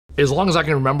As long as I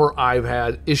can remember, I've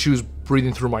had issues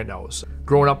breathing through my nose.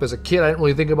 Growing up as a kid, I didn't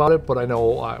really think about it, but I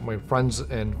know my friends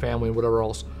and family and whatever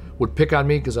else would pick on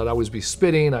me because I'd always be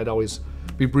spitting, I'd always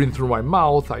be breathing through my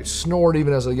mouth, I snored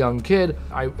even as a young kid.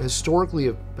 I historically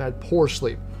have had poor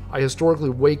sleep. I historically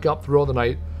wake up throughout the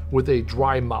night with a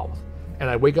dry mouth, and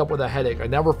I wake up with a headache. I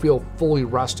never feel fully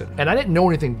rested. And I didn't know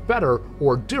anything better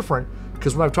or different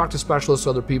because when I've talked to specialists,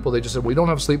 other people, they just said, well, you don't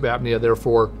have sleep apnea,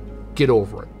 therefore get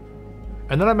over it.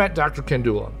 And then I met Dr.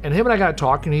 Kendula, and him and I got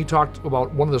talking. He talked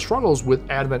about one of the struggles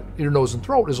with advent ear, nose, and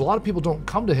throat is a lot of people don't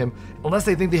come to him unless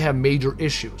they think they have major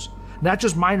issues, not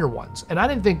just minor ones. And I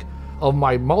didn't think of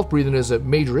my mouth breathing as a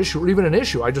major issue or even an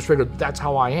issue. I just figured that's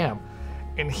how I am.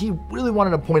 And he really wanted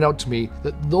to point out to me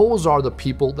that those are the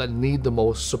people that need the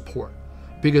most support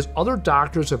because other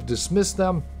doctors have dismissed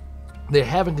them. They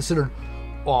haven't considered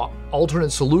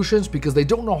alternate solutions because they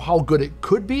don't know how good it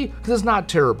could be because it's not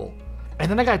terrible. And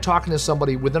then I got talking to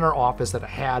somebody within our office that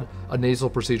had a nasal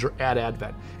procedure at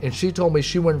Advent. And she told me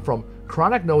she went from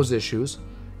chronic nose issues,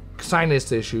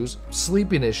 sinus issues,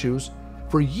 sleeping issues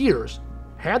for years,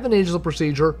 had the nasal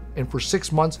procedure, and for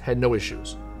 6 months had no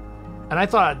issues. And I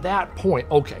thought at that point,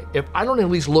 okay, if I don't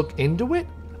at least look into it,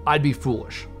 I'd be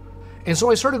foolish. And so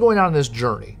I started going on this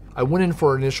journey. I went in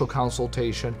for an initial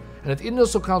consultation, and at the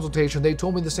initial consultation, they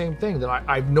told me the same thing that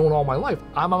I've known all my life.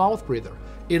 I'm a mouth breather.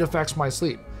 It affects my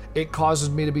sleep. It causes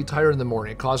me to be tired in the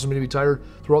morning. It causes me to be tired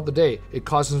throughout the day. It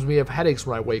causes me to have headaches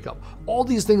when I wake up. All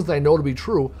these things that I know to be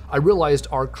true, I realized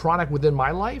are chronic within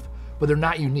my life, but they're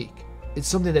not unique. It's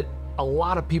something that a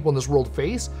lot of people in this world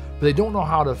face, but they don't know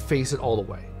how to face it all the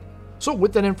way. So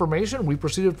with that information, we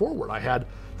proceeded forward. I had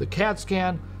the CAT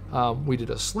scan. We did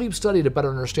a sleep study to better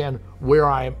understand where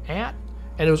I am at,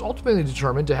 and it was ultimately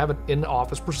determined to have an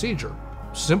in-office procedure.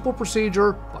 Simple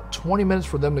procedure, about 20 minutes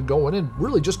for them to go in and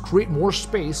really just create more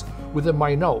space within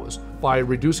my nose by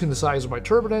reducing the size of my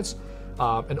turbinates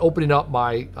and opening up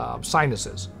my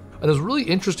sinuses. And it was a really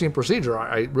interesting procedure.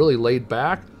 I really laid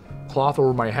back, cloth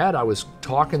over my head. I was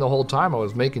talking the whole time. I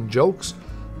was making jokes.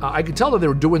 I could tell that they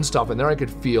were doing stuff in there. I could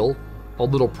feel a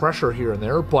little pressure here and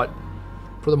there, but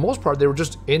for the most part, they were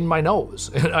just in my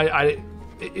nose. And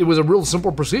it was a real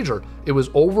simple procedure. It was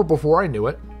over before I knew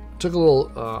it. Took a little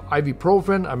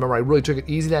ibuprofen. I remember I really took it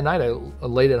easy that night. I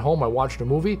laid at home, I watched a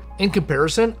movie. In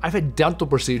comparison, I've had dental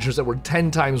procedures that were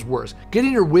 10 times worse.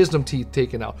 Getting your wisdom teeth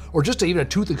taken out, or just even a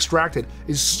tooth extracted,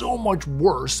 is so much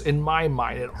worse in my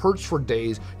mind. It hurts for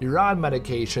days, you're on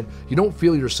medication, you don't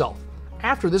feel yourself.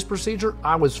 After this procedure,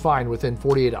 I was fine within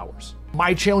 48 hours.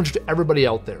 My challenge to everybody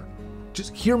out there,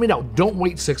 just hear me now. Don't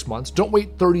wait 6 months, don't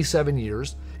wait 37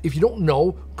 years. If you don't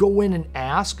know, go in and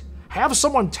ask. Have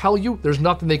someone tell you there's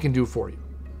nothing they can do for you.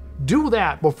 Do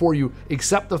that before you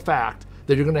accept the fact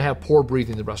that you're gonna have poor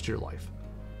breathing the rest of your life.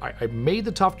 I made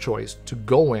the tough choice to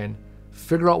go in,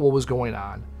 figure out what was going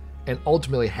on, and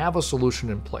ultimately have a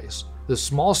solution in place. This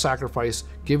small sacrifice,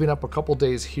 giving up a couple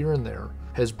days here and there,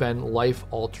 has been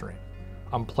life-altering.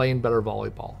 I'm playing better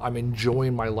volleyball. I'm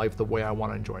enjoying my life the way I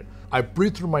wanna enjoy it. I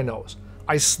breathe through my nose.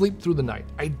 I sleep through the night.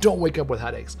 I don't wake up with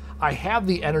headaches. I have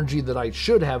the energy that I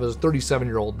should have as a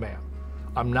 37-year-old man.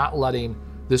 I'm not letting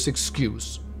this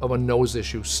excuse of a nose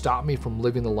issue stop me from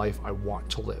living the life I want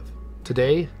to live.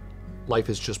 Today, life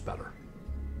is just better.